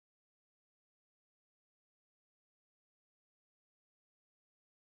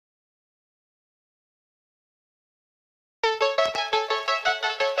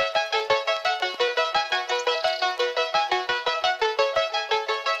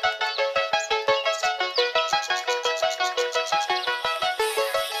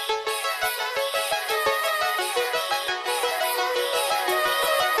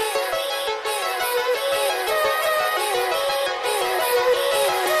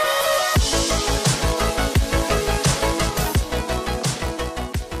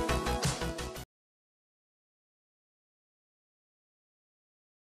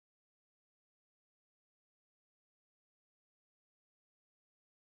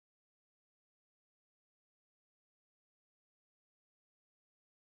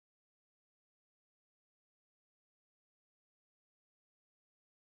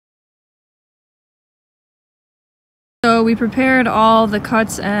So we prepared all the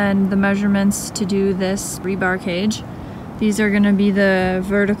cuts and the measurements to do this rebar cage. These are going to be the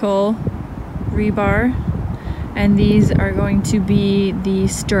vertical rebar, and these are going to be the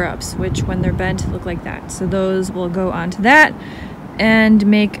stirrups, which when they're bent look like that. So those will go onto that and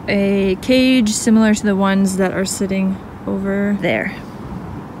make a cage similar to the ones that are sitting over there.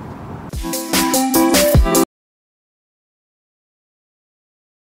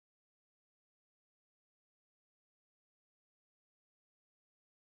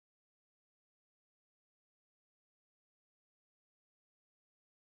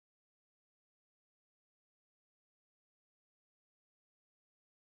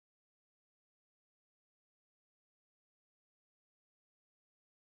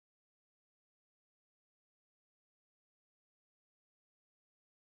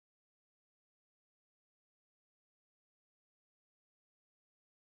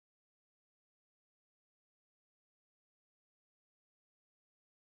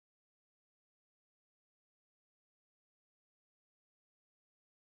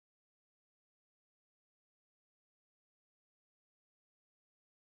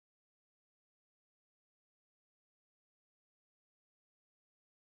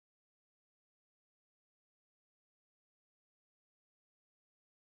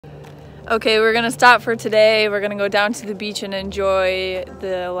 Okay, we're gonna stop for today. We're gonna go down to the beach and enjoy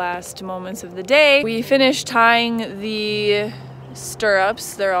the last moments of the day. We finished tying the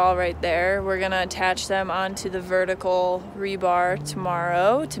stirrups. They're all right there. We're gonna attach them onto the vertical rebar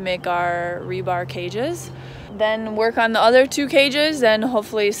tomorrow to make our rebar cages. Then work on the other two cages and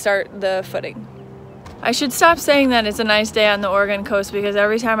hopefully start the footing. I should stop saying that it's a nice day on the Oregon coast, because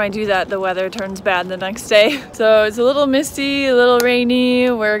every time I do that, the weather turns bad the next day. So it's a little misty, a little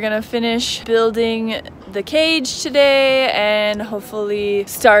rainy. We're gonna finish building the cage today and hopefully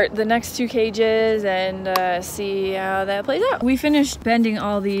start the next two cages and see how that plays out. We finished bending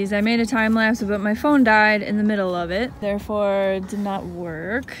all these. I made a time lapse, but my phone died in the middle of it, therefore it did not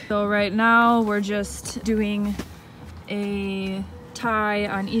work. So right now we're just doing a tie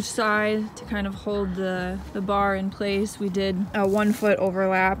on each side to kind of hold the bar in place. We did a 1 foot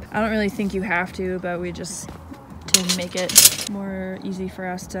overlap. I don't really think you have to, but we just, to make it more easy for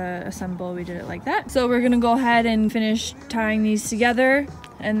us to assemble, we did it like that. So we're gonna go ahead and finish tying these together,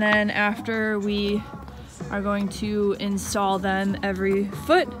 and then after we are going to install them every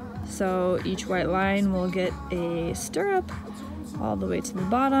foot. So each white line will get a stirrup all the way to the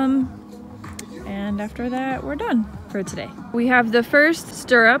bottom, and after that we're done for today. We have the first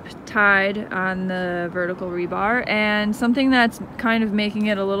stirrup tied on the vertical rebar, and something that's kind of making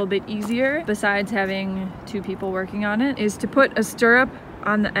it a little bit easier, besides having two people working on it, is to put a stirrup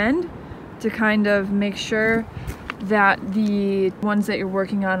on the end to kind of make sure that the ones that you're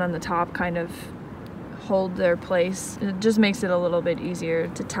working on the top kind of hold their place. It just makes it a little bit easier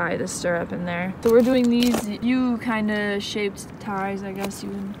to tie the stirrup in there. So we're doing these U kind of shaped ties, I guess you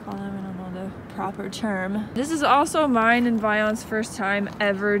would call them. I don't know the proper term. This is also mine and Vion's first time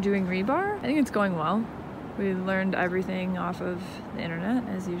ever doing rebar. I think it's going well. We learned everything off of the internet,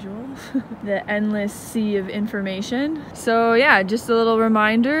 as usual. The endless sea of information. So yeah, just a little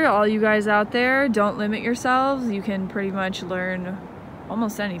reminder, all you guys out there, don't limit yourselves. You can pretty much learn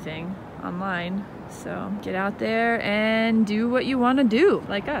almost anything online. So get out there and do what you want to do,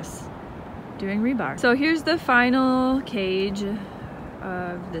 like us, doing rebar. So here's the final cage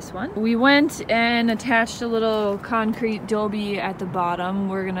of this one. We went and attached a little concrete dobie at the bottom.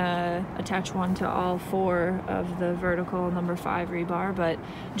 We're gonna attach one to all 4 of the vertical number 5 rebar, but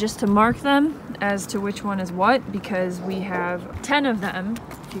just to mark them as to which one is what, because we have 10 of them.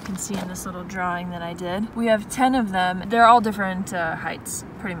 If you can see in this little drawing that I did, we have 10 of them. They're all different heights,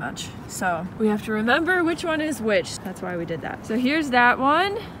 pretty much. So we have to remember which one is which. That's why we did that. So here's that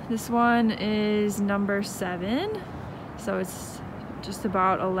one. This one is number 7. So it's just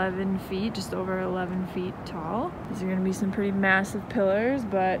about 11 feet, just over 11 feet tall. These are gonna be some pretty massive pillars,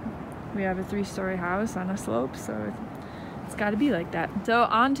 but we have a 3-story house on a slope, so it's gotta be like that. So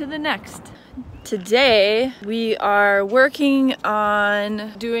on to the next. Today we are working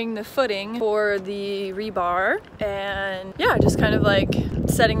on doing the footing for the rebar, and yeah, just kind of like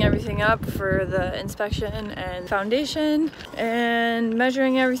setting everything up for the inspection and foundation, and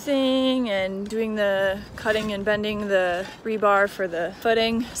measuring everything and doing the cutting and bending the rebar for the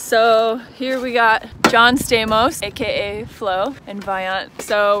footing. So here we got John Stamos, aka Flo, and Viant.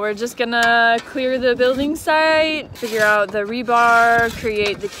 So we're just gonna clear the building site, figure out the rebar,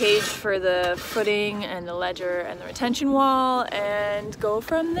 create the cage for the footing and the ledger and the retention wall, and go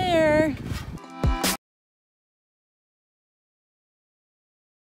from there.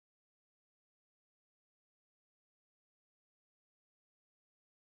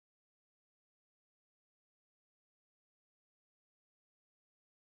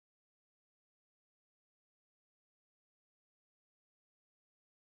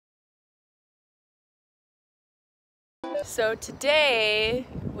 So today,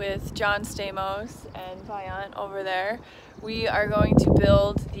 with John Stamos and Viant over there, we are going to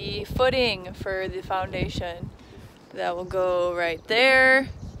build the footing for the foundation. That will go right there,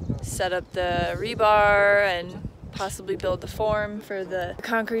 set up the rebar, and possibly build the form for the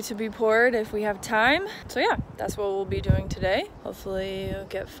concrete to be poured if we have time. So yeah, that's what we'll be doing today. Hopefully we'll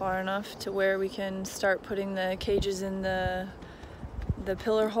get far enough to where we can start putting the cages in the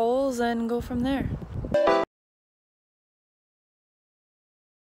pillar holes and go from there.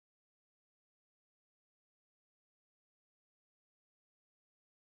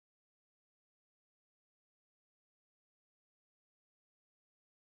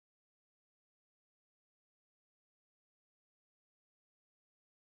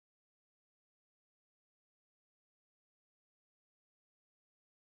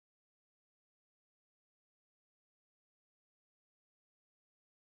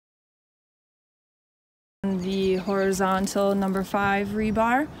 The horizontal number 5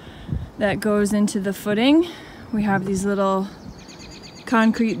 rebar that goes into the footing. We have these little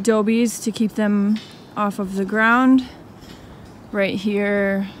concrete dobies to keep them off of the ground. Right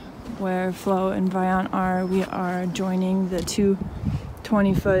here where Flo and Viant are, we are joining the two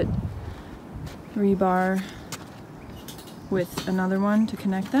 20-foot rebar with another one to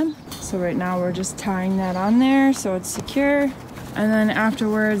connect them. So right now we're just tying that on there so it's secure. And then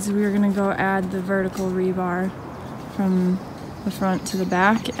afterwards we're gonna go add the vertical rebar from the front to the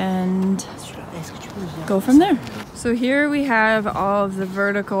back and go from there. So here we have all of the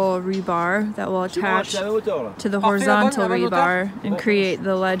vertical rebar that will attach to the horizontal rebar and create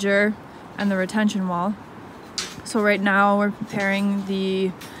the ledger and the retention wall. So right now we're preparing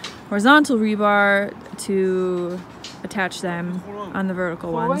the horizontal rebar to attach them on the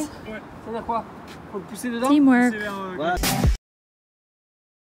vertical ones. Teamwork.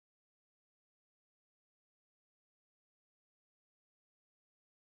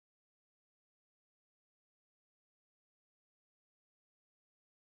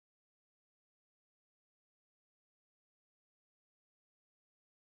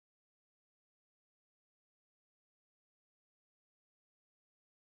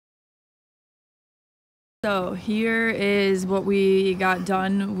 So here is what we got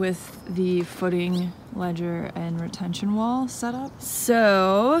done with the footing, ledger, and retention wall setup.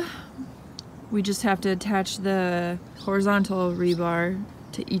 So we just have to attach the horizontal rebar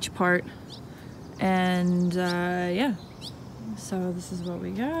to each part, and yeah, so this is what we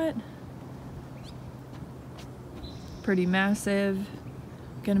got. Pretty massive,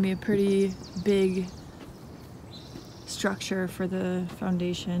 gonna be a pretty big structure for the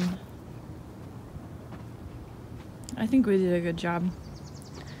foundation. I think we did a good job.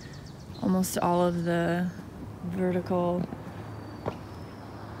 Almost all of the vertical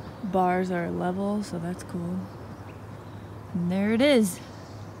bars are level, so that's cool. And there it is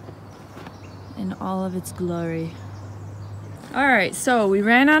in all of its glory. All right, so we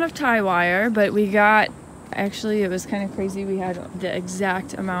ran out of tie wire, but we got, actually it was kind of crazy, we had the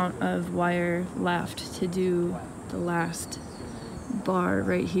exact amount of wire left to do the last bar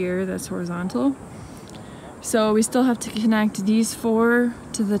right here that's horizontal. So we still have to connect these 4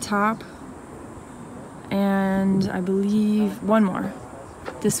 to the top, and I believe one more.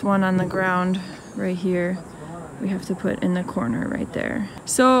 This one on the ground right here, we have to put in the corner right there.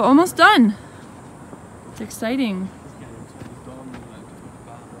 So almost done. It's exciting.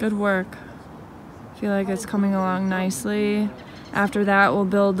 Good work. I feel like it's coming along nicely. After that, we'll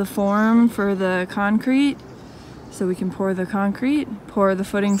build the form for the concrete, so we can pour the concrete, pour the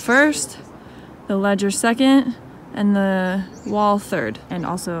footing first, the ledger second, and the wall third, and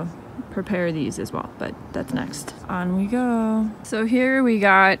also prepare these as well, but that's next. On we go. So here we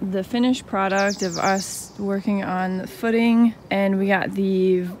got the finished product of us working on the footing, and we got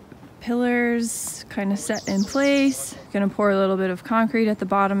the pillars kind of set in place. Gonna pour a little bit of concrete at the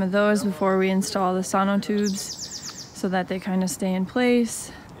bottom of those before we install the sonotubes so that they kind of stay in place.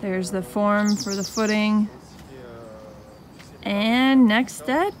 There's the form for the footing. And next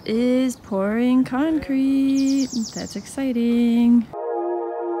step is pouring concrete. That's exciting.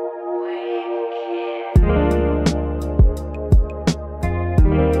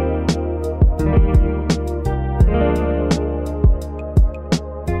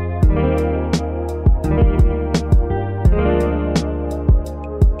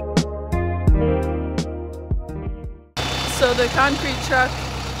 So the concrete truck,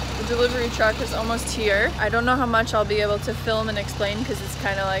 the delivery truck, is almost here. I don't know how much I'll be able to film and explain because it's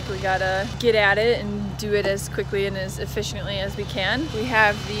kind of like we gotta get at it and do it as quickly and as efficiently as we can. We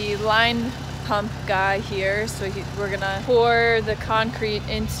have the line pump guy here, so we're gonna pour the concrete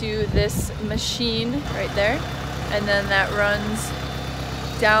into this machine right there. and then that runs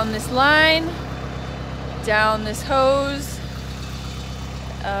down this line, down this hose,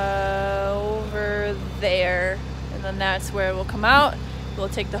 over there, and then that's where it will come out. We'll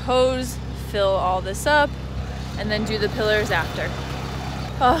take the hose, fill all this up, and then do the pillars after.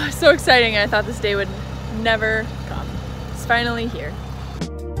 Oh, so exciting. I thought this day would never come. It's finally here.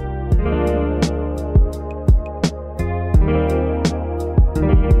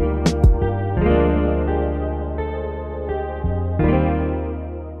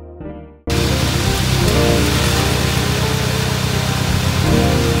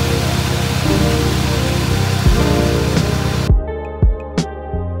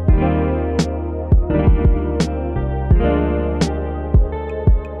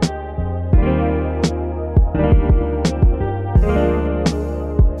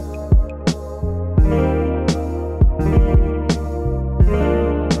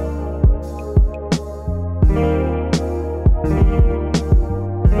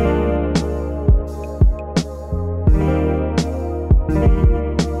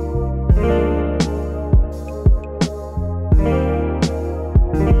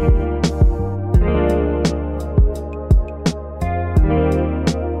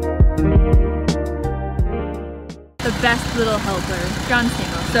 Best little helper, John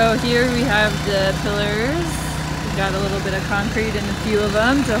Single. So here we have the pillars. We got a little bit of concrete in a few of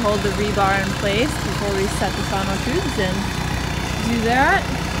them to hold the rebar in place before we set the tonneau tubes and do that.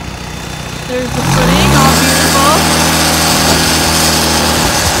 There's the footing, all beautiful.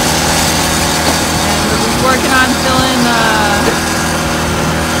 And we're just working on filling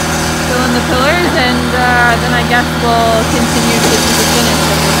the pillars, and then I guess we'll continue to do the finish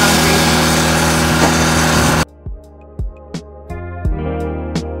of the concrete.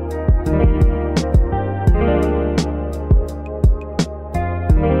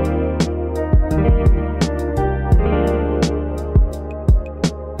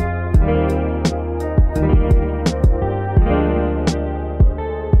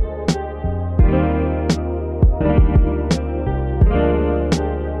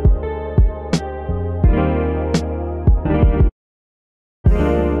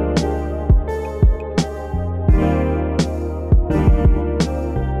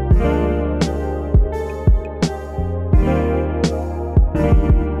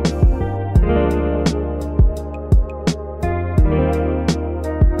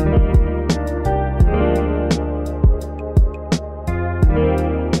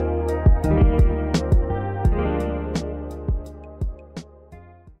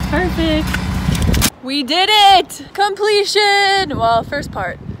 Perfect. We did it! Completion! Well, first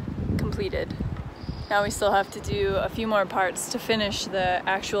part completed. Now we still have to do a few more parts to finish the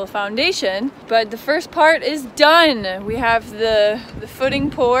actual foundation, but the first part is done. We have the footing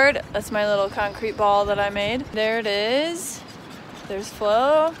poured. That's my little concrete ball that I made. There it is. There's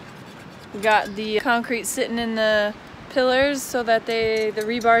flow. We got the concrete sitting in the pillars so that the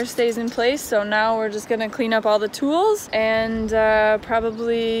rebar stays in place. So now we're just gonna clean up all the tools and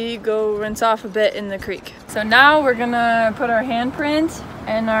probably go rinse off a bit in the creek. So now we're gonna put our handprint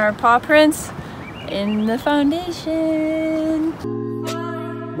and our paw prints in the foundation.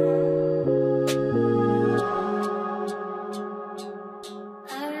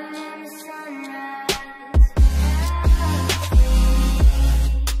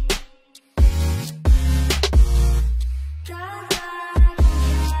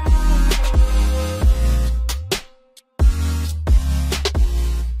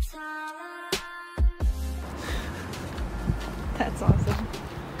 That's awesome.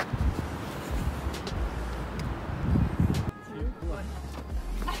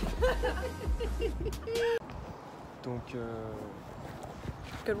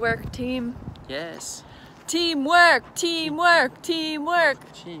 Good work, team. Yes. Teamwork, teamwork,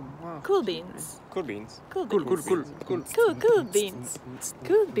 teamwork. Teamwork. Cool beans. Cool beans. Cool Cool, beans. cool, cool, cool. Cool beans.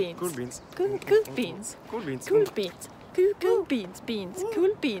 Cool beans. Cool beans. Cool beans. Cool beans. Cool beans. Cool beans. Beans.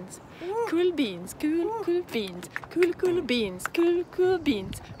 Cool beans. Cool beans. Cool beans. Cool beans. Cool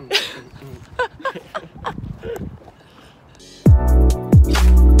beans.